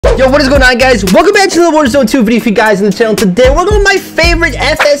Yo, what is going on, guys? Welcome back to the Warzone 2 video for you guys on the channel. Today, we're going with my favorite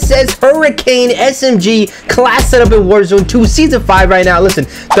FSS Hurricane SMG class setup in Warzone 2 Season 5 right now. Listen,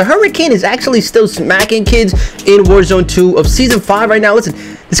 the Hurricane is actually still smacking kids in Warzone 2 of Season 5 right now. Listen,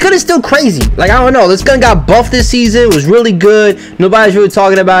 this gun is still crazy. Like, I don't know. This gun got buffed this season. It was really good. Nobody's really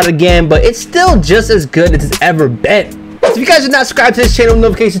talking about it again, but it's still just as good as it's ever been. So if you guys are not subscribed to this channel,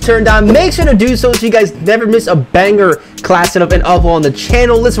 notifications turned on, make sure to do so you guys never miss a banger class setup and upload on the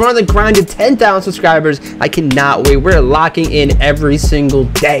channel. Listen, we're on the grind to 10,000 subscribers. I cannot wait. We're locking in every single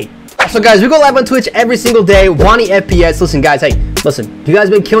day. So guys, we go live on Twitch every single day. Wani FPS. Listen, guys, hey, listen, you guys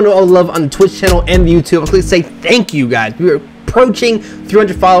have been killing all the love on the Twitch channel and YouTube. I'm going to say thank you, guys. We are approaching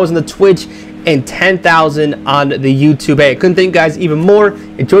 300 followers on the Twitch and 10,000 on the YouTube. Hey, I couldn't thank you guys even more.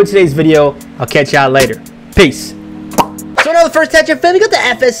 Enjoy today's video. I'll catch y'all later. Peace. So now the first attachment, we got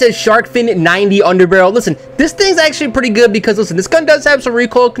the FSS Shark Fin 90 underbarrel. Listen, this thing's actually pretty good because, listen, this gun does have some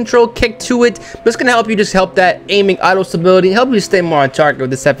recoil control kick to it, but it's going to help you just help that aiming idle stability and help you stay more on target with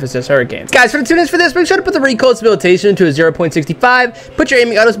this FSS Hurricane. Guys, for the tunings for this, make sure to put the recoil stabilization to a 0.65, put your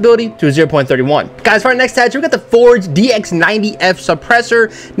aiming idle stability to a 0.31. Guys, for our next attachment, we got the Forge DX90F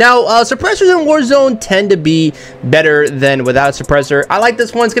suppressor. Now, suppressors in Warzone tend to be better than without a suppressor. I like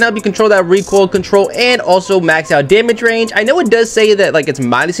this one. It's going to help you control that recoil control and also max out damage range. I know it does say that like it's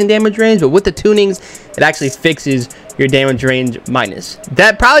minusing damage range, but with the tunings, it actually fixes your damage range minus.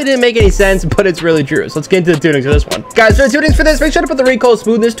 That probably didn't make any sense, but it's really true. So let's get into the tunings for this one. Guys, for the tunings for this, make sure to put the recoil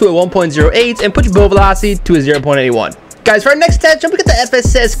smoothness to a 1.08 and put your bullet velocity to a 0.81. Guys, for our next attachment, we got the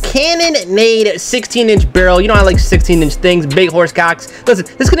FSS Cannon Nade 16-inch barrel. You know I like 16-inch things, big horse cocks. Listen,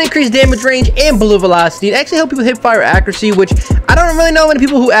 this is going to increase damage range and bullet velocity and actually help you with hip fire accuracy, which I don't really know many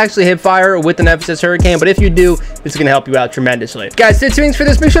people who actually hip fire with an FSS Hurricane, but if you do, this is going to help you out tremendously. Guys, the tunings for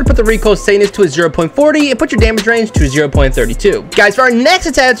this, make sure to put the recoil steadiness to a 0.40 and put your damage range to a 0.32. Guys, for our next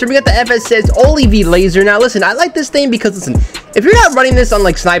attachment, we got the FSS 𝐂𝐈𝐍 laser. Now, listen, I like this thing because, listen, if you're not running this on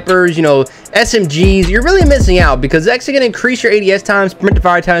like snipers, you know, SMGs, you're really missing out because it's actually going to increase your ADS time, sprint to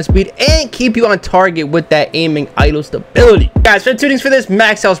fire time speed, and keep you on target with that aiming idle stability. Guys, for the tunings for this,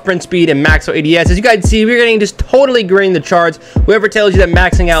 max out sprint speed and max out ADS. As you guys see, we're getting just totally green the charts. Whoever tells you that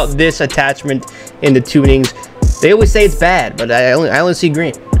maxing out this attachment in the tunings, they always say it's bad, but I only see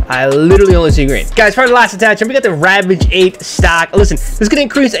green. I literally only see green. Guys, for the last attachment, we got the Ravage 8 stock. Listen, this is going to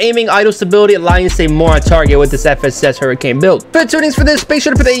increase aiming idle stability, allowing you to stay more on target with this FSS Hurricane build. For the tunings for this, make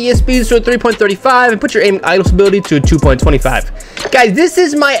sure to put the ADS speeds to a 3.35 and put your aiming idle stability to a 2.25. Guys, this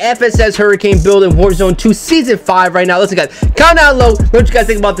is my FSS Hurricane build in Warzone 2 Season 5 right now. Listen, guys, comment down below what you guys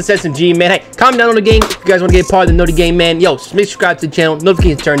think about this SMG, man. Hey, comment down on the game if you guys want to get part of the Naughty Gang, man. Yo, make sure to subscribe to the channel,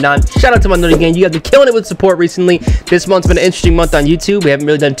 notifications turned on. Shout out to my Naughty Gang. You guys been killing it with support recently. This month's been an interesting month on YouTube. We haven't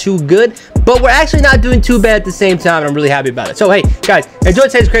really done too good, but we're actually not doing too bad at the same time, and I'm really happy about it. So, hey, guys, enjoy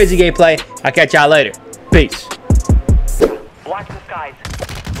today's crazy gameplay. I'll catch y'all later. Peace. Watch the skies.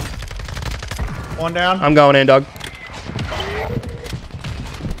 One down. I'm going in, dog.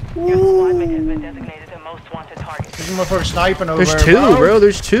 Your squad mate has been designated the most wanted target. There's a motherfucker sniping over There's there, two, bro.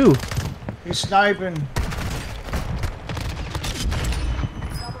 There's two. He's sniping.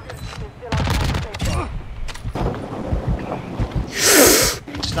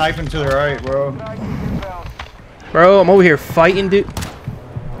 Sniping to the right, bro. Bro, I'm over here fighting, dude.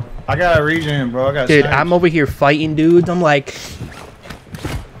 I got a regen, bro. I got Dude, snipes. I'm over here fighting dudes. I'm like,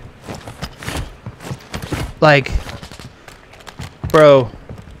 bro.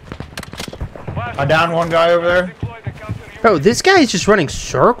 I downed one guy over there. Bro, this guy is just running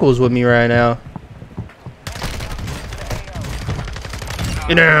circles with me right now.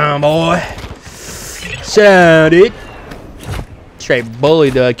 Get down, boy. Sound it. Straight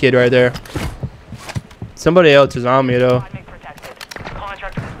bullied that kid right there. Somebody else is on me, though.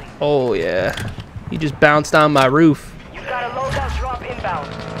 Oh, yeah. He just bounced on my roof. You got a loadout drop inbound.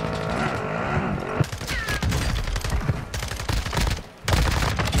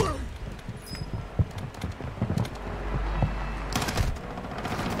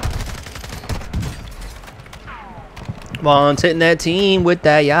 Juan's hitting that team with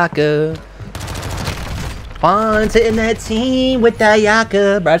that yaka. Juan's hitting that team with that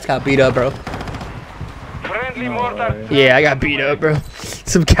yaka. Bro, I just got beat up, bro. Friendly mortar. Yeah, I got beat up, bro.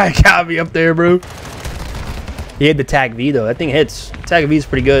 Some guy got me up there, bro. He hit the TAC V, though. That thing hits. TAC V is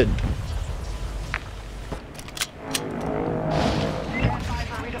pretty good.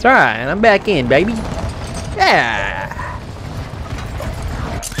 It's alright. I'm back in, baby. Yeah.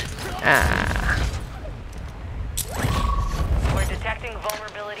 We're detecting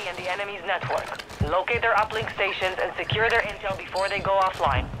vulnerability in the enemy's network. Locate their uplink stations and secure their intel before they go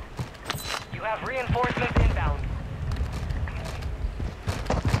offline. You have reinforcements inbound.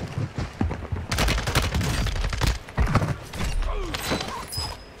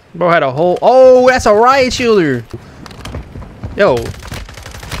 Bro had a whole... Oh, that's a riot shielder. Yo.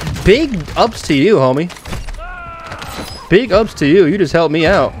 Big ups to you, homie. Big ups to you. You just helped me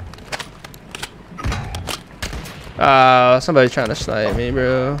out. Somebody's trying to snipe me,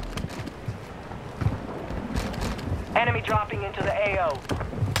 bro. Enemy dropping into the AO.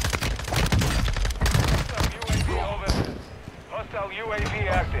 Hostile UAV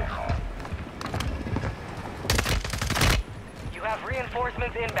active. You have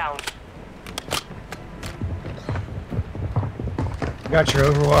reinforcements inbound. Got your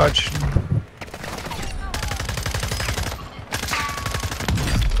Overwatch.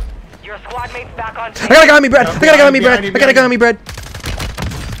 Your squad mates back on I got a guy on me, Brad. I got a guy on me, Brad. I got a guy on me, Brad.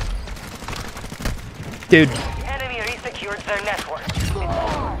 Dude. The enemy resecured their network.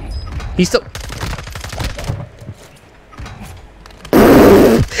 He's still...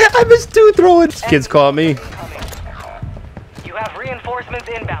 I missed two throwing. Kids caught me. You have reinforcements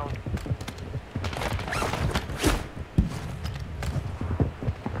inbound.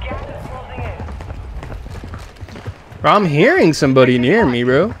 Gas is closing in. Bro, I'm hearing somebody near me,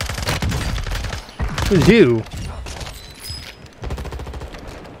 bro. Who's you?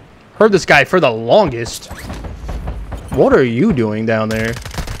 Heard this guy for the longest. What are you doing down there?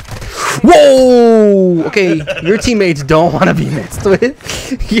 Whoa! Okay, your teammates don't want to be messed with.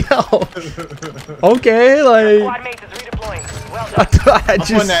 Yo. Okay, like... Squad mates is redeploying. Well done. I thought I I'm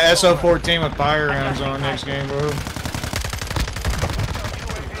just... putting that SO14 with fire rounds on next game, bro.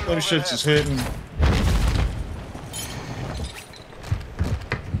 Those shits is hitting.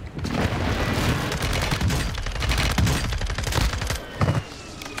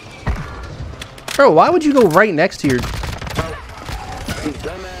 Bro, why would you go right next to your...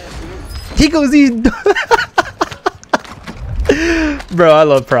 He goes, these... Bro, I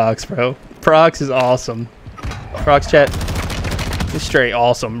love Prox, bro. Prox is awesome. Prox chat is straight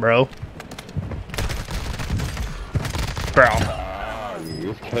awesome, bro. Bro.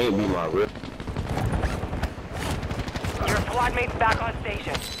 This can't be my rip. Your squad mates back on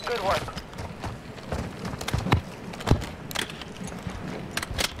station. Good work.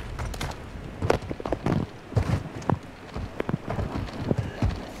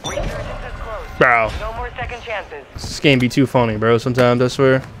 Resurgence is closed. Bro. No more second chances. This game be too funny, bro, sometimes, I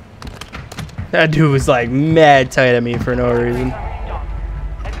swear. That dude was like mad tight at me for no reason.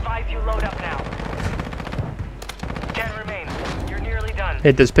 Advise you load up now. 10 remain. You're nearly done.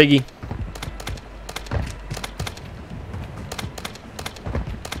 Hit this piggy.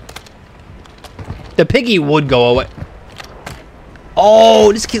 The piggy would go away.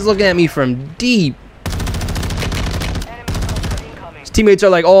 Oh, this kid's looking at me from deep. Enemy soldier incoming. His teammates are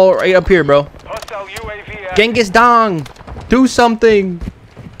like all right up here, bro. Hostile UAV active. Genghis Dong, do something.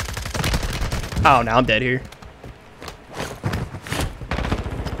 Oh, now I'm dead here.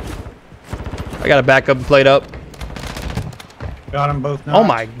 I gotta back up and plate up. Got them both now. Oh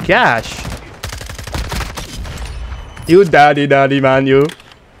my gosh. You daddy man, you.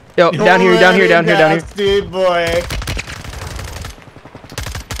 Yo, down here, down here, down here, down here. Nasty boy.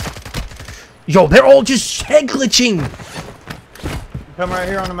 Yo, they're all just head glitching. Come right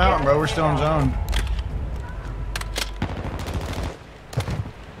here on the mountain, bro. We're still in zone.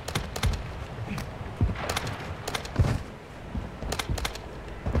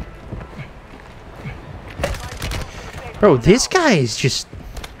 Bro, this guy is just...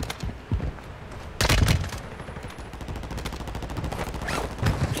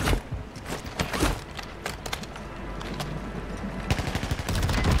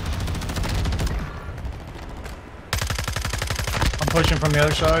 I'm pushing from the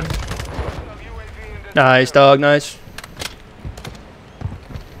other side. Nice, dog, nice.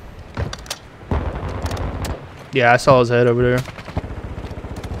 Yeah, I saw his head over there.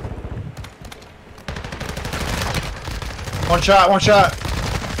 One shot, one shot.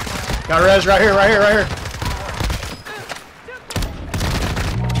 Got res right here, right here, right here.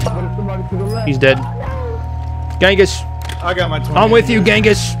 He's dead. Genghis, I got my 20. I'm with you,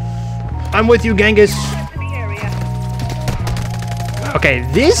 Genghis. I'm with you, Genghis. Okay,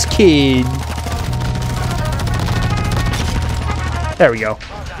 this kid... There we go.